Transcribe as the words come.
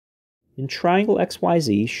In triangle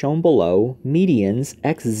XYZ shown below, medians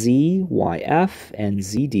XZ, YF, and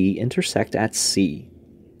ZD intersect at C.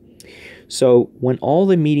 So when all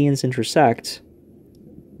the medians intersect,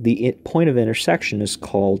 the point of intersection is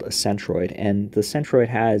called a centroid, and the centroid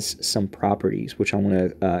has some properties, which I'm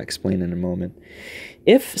going to explain in a moment.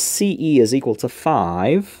 If CE is equal to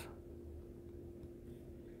 5,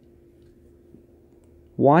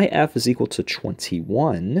 YF is equal to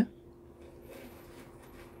 21,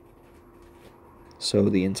 so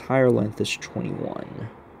the entire length is 21.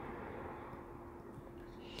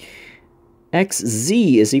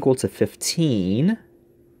 XZ is equal to 15.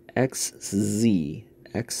 XZ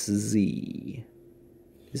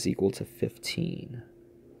is equal to 15.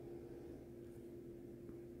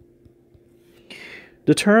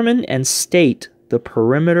 Determine and state the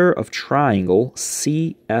perimeter of triangle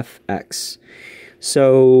CFX.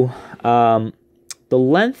 So the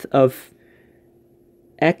length of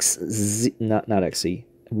XZ, not XZ,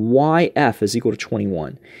 YF is equal to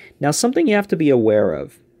 21. Now something you have to be aware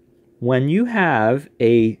of. When you have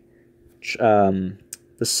the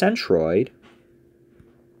centroid,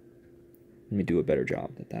 let me do a better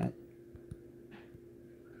job at that.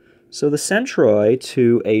 So the centroid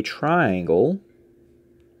to a triangle,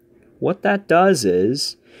 what that does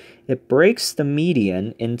is it breaks the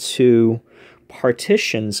median into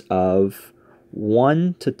partitions of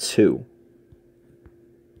 1 to 2.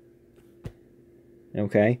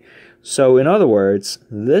 Okay? So in other words,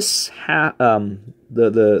 this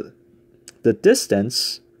the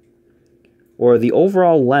distance or the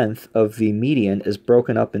overall length of the median is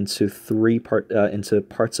broken up into into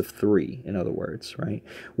parts of 3, in other words, right?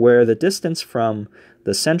 Where the distance from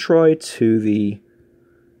the centroid to the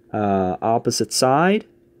opposite side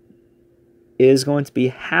is going to be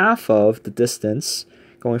half of the distance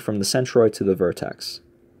going from the centroid to the vertex.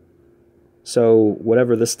 So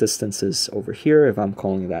whatever this distance is over here, if I'm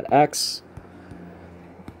calling that x,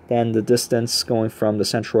 then the distance going from the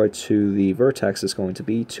centroid to the vertex is going to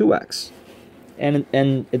be 2x. And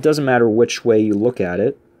it doesn't matter which way you look at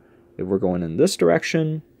it. If we're going in this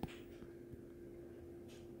direction,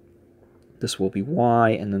 this will be y,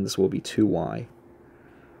 and then this will be 2y.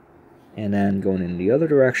 And then going in the other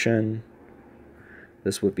direction,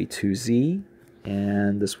 this would be 2z,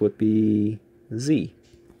 and this would be z.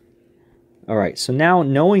 All right, so now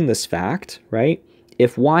knowing this fact, right,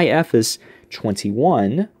 if YF is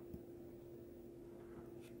 21,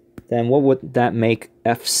 then what would that make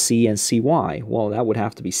FC and CY? Well, that would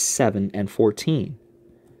have to be 7 and 14,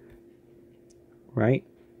 right?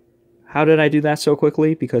 How did I do that so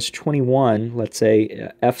quickly? Because 21, let's say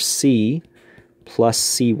FC plus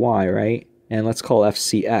CY, right? And let's call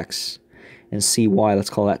FCX. And CY, let's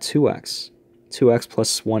call that 2x. 2x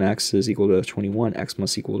plus 1x is equal to 21. X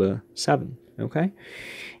must equal to 7, okay?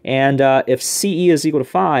 And if CE is equal to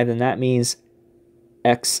 5, then that means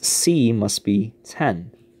XC must be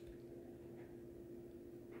 10.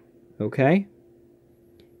 Okay?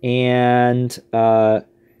 And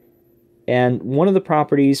one of the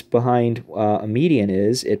properties behind a median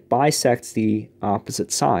is it bisects the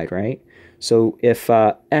opposite side, right? So if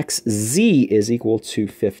XZ is equal to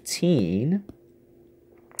 15,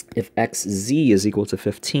 if XZ is equal to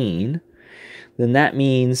 15, then that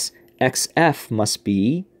means XF must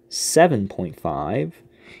be 7.5,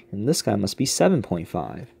 and this guy must be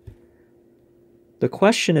 7.5. The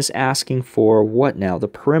question is asking for what now? The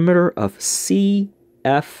perimeter of CFX.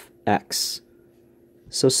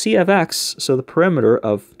 So CFX, so the perimeter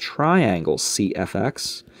of triangle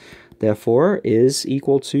CFX, therefore, is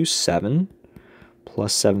equal to 7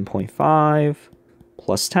 plus 7.5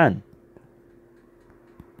 plus 10.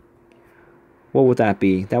 What would that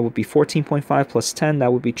be? That would be 14.5 plus 10.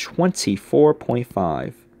 That would be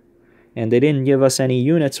 24.5. And they didn't give us any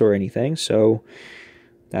units or anything, so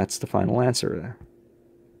that's the final answer there.